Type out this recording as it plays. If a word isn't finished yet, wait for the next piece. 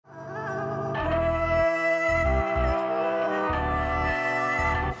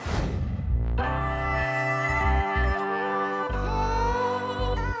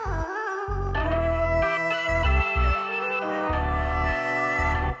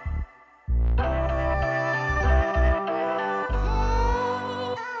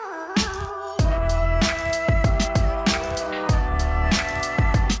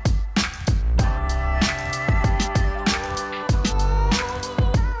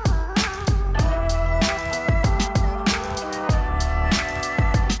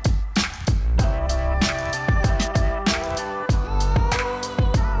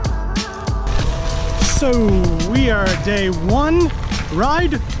Hello, we are day one,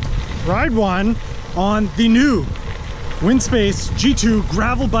 ride one on the new Winspace G2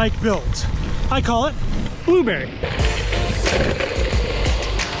 gravel bike build. I call it BlueBurry.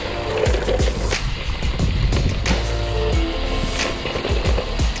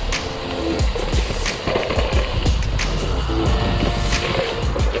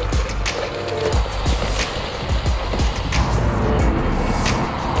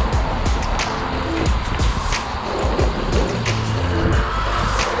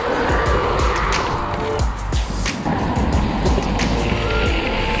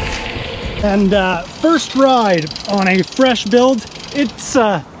 And first ride on a fresh build, it's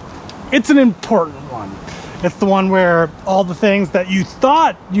an important one. It's the one where all the things that you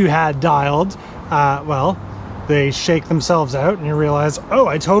thought you had dialed, well, they shake themselves out and you realize, oh,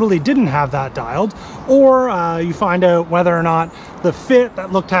 I totally didn't have that dialed. Or you find out whether or not the fit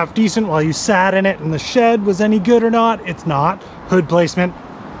that looked half decent while you sat in it in the shed was any good or not. It's not. Hood placement,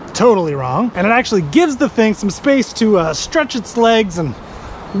 totally wrong. And it actually gives the thing some space to stretch its legs and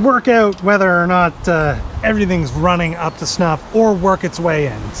work out whether or not everything's running up to snuff or work its way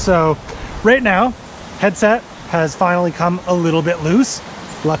in. So right now, headset has finally come a little bit loose.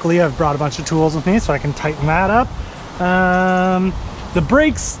 Luckily, I've brought a bunch of tools with me so I can tighten that up. The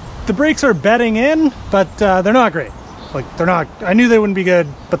brakes are bedding in, but they're not great. Like, they're not, I knew they wouldn't be good,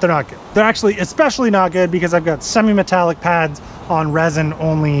 but they're not good. They're actually especially not good because I've got semi-metallic pads on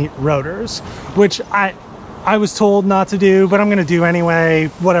resin-only rotors, which I was told not to do, but I'm gonna do anyway.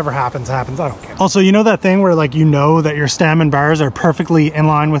 Whatever happens, happens. I don't care. Also, you know that thing where like you know that your stem and bars are perfectly in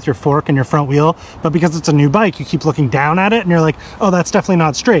line with your fork and your front wheel, but because it's a new bike, you keep looking down at it and you're like, oh, that's definitely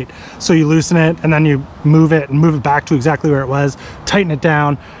not straight. So you loosen it and then you move it back to exactly where it was, tighten it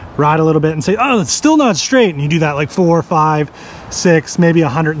down, ride a little bit and say, oh, it's still not straight. And you do that like 4, 5, 6, maybe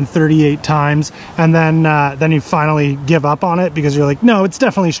 138 times. And then you finally give up on it because you're like, no, it's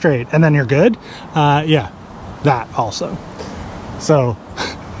definitely straight. And then you're good. Yeah. That also. So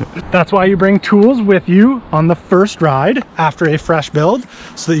that's why you bring tools with you on the first ride after a fresh build,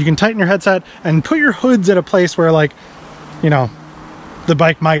 so that you can tighten your headset and put your hoods at a place where, like, you know, the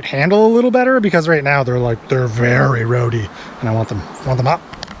bike might handle a little better, because right now they're very roady and I want them up.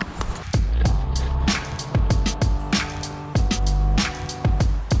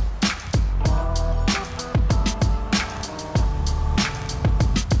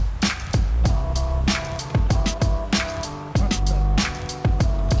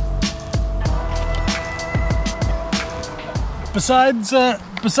 Besides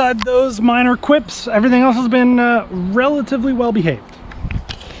those minor quips, everything else has been relatively well behaved.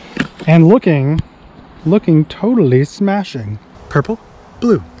 And looking totally smashing. Purple,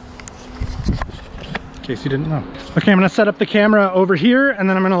 blue. In case you didn't know. Okay, I'm gonna set up the camera over here and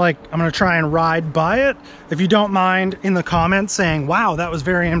then I'm gonna try and ride by it. If you don't mind, in the comments saying, wow, that was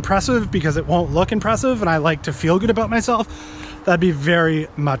very impressive, because it won't look impressive and I like to feel good about myself, that'd be very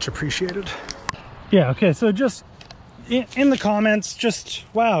much appreciated. Yeah, okay, so just in the comments, just,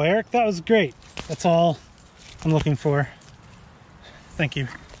 wow, Eric, that was great. That's all I'm looking for. Thank you.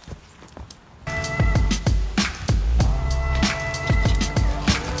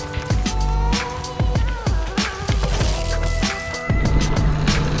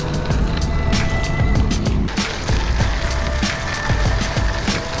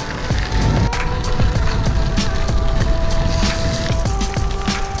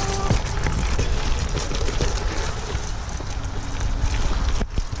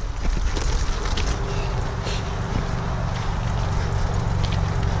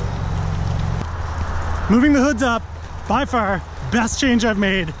 Moving the hoods up, by far, best change I've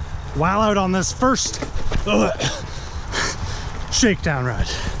made while out on this first shakedown ride.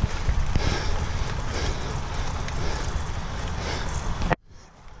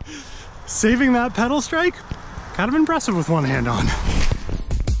 Saving that pedal strike, kind of impressive with one hand on.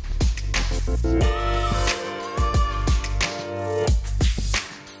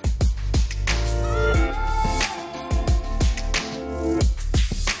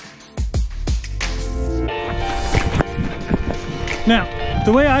 Now,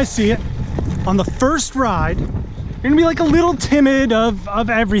 the way I see it, on the first ride, you're gonna be like a little timid of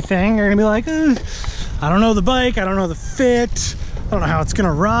everything. You're gonna be like, I don't know the bike, I don't know the fit, I don't know how it's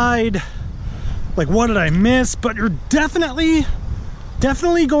gonna ride. Like, what did I miss? But you're definitely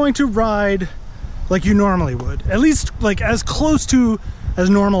going to ride like you normally would. At least like as close to as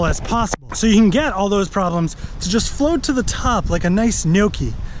normal as possible. So you can get all those problems to just float to the top like a nice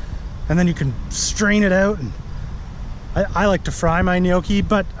gnocchi. And then you can strain it out. And I like to fry my gnocchi,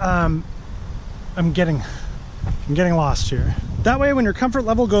 but I'm getting lost here. That way, when your comfort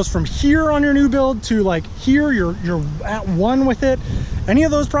level goes from here on your new build to like here, you're at one with it. Any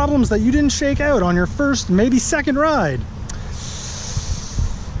of those problems that you didn't shake out on your first, maybe second ride,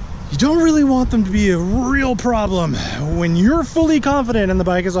 you don't really want them to be a real problem when you're fully confident and the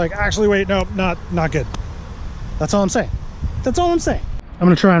bike is like, actually, wait, nope, not good. That's all I'm saying. That's all I'm saying. I'm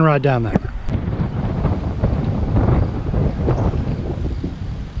gonna try and ride down that.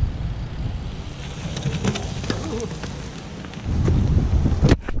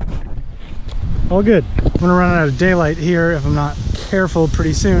 All good. I'm gonna run out of daylight here if I'm not careful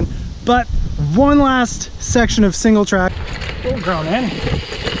pretty soon. But one last section of single track. Full grown in.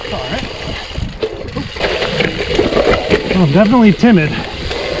 All right. Oh, I'm definitely timid.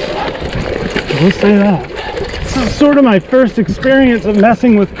 We'll say that. This is sort of my first experience of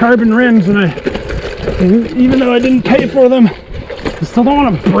messing with carbon rims, and even though I didn't pay for them, I still don't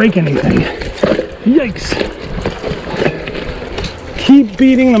want to break anything. Yikes. Keep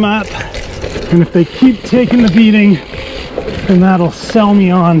beating them up. And if they keep taking the beating, then that'll sell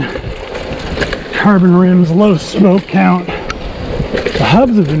me on carbon rims, low smoke count. The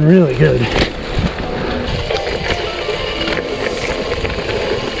hubs have been really good.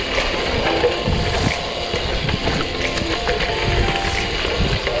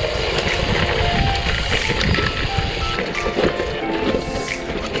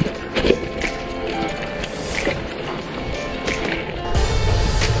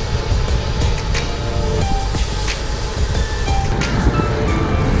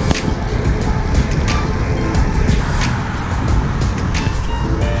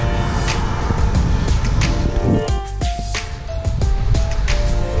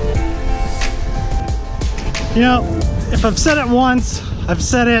 You know, if I've said it once, I've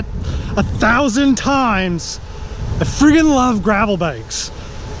said it 1,000 times. I friggin' love gravel bikes.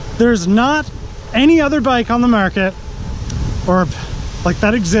 There's not any other bike on the market or like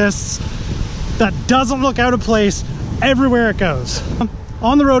that exists that doesn't look out of place everywhere it goes.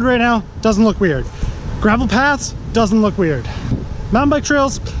 On the road right now, doesn't look weird. Gravel paths, doesn't look weird. Mountain bike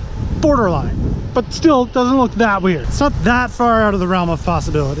trails, borderline, but still doesn't look that weird. It's not that far out of the realm of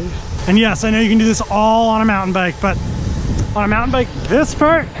possibility. And yes, I know you can do this all on a mountain bike, but on a mountain bike, this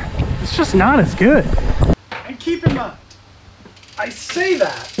part, it's just not as good. And keep in mind, I say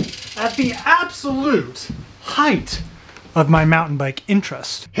that at the absolute height of my mountain bike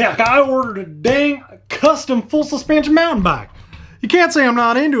interest. Heck, I ordered a dang custom full suspension mountain bike. You can't say I'm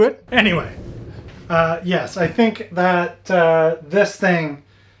not into it. Anyway, yes, I think that this thing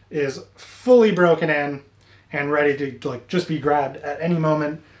is fully broken in and ready to like just be grabbed at any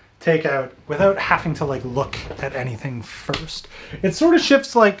moment, take out without having to like look at anything first. It sort of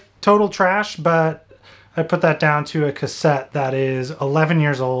shifts like total trash, but I put that down to a cassette that is 11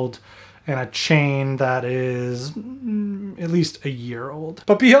 years old and a chain that is at least a year old.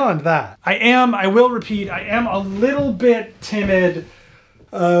 But beyond that, I will repeat, I am a little bit timid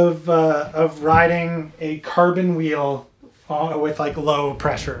of riding a carbon wheel with like low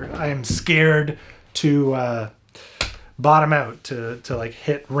pressure. I am scared to bottom out, to like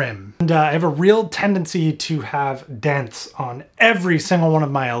hit rim. And I have a real tendency to have dents on every single one of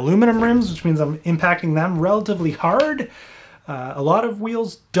my aluminum rims, which means I'm impacting them relatively hard. A lot of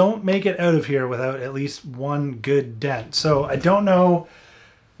wheels don't make it out of here without at least one good dent. So I don't know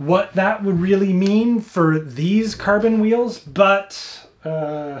what that would really mean for these carbon wheels, but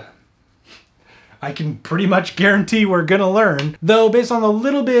I can pretty much guarantee we're gonna learn. Though based on a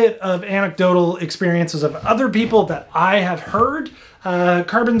little bit of anecdotal experiences of other people that I have heard,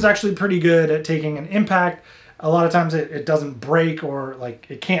 carbon's actually pretty good at taking an impact. A lot of times it doesn't break, or like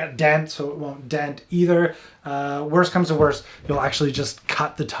it can't dent, so it won't dent either. Worst comes to worst, you'll actually just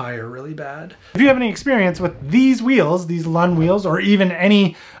cut the tire really bad. If you have any experience with these wheels, these Lund wheels, or even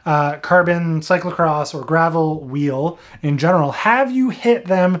any carbon cyclocross or gravel wheel in general, have you hit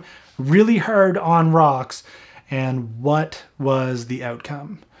them really hard on rocks, and what was the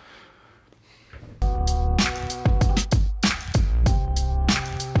outcome?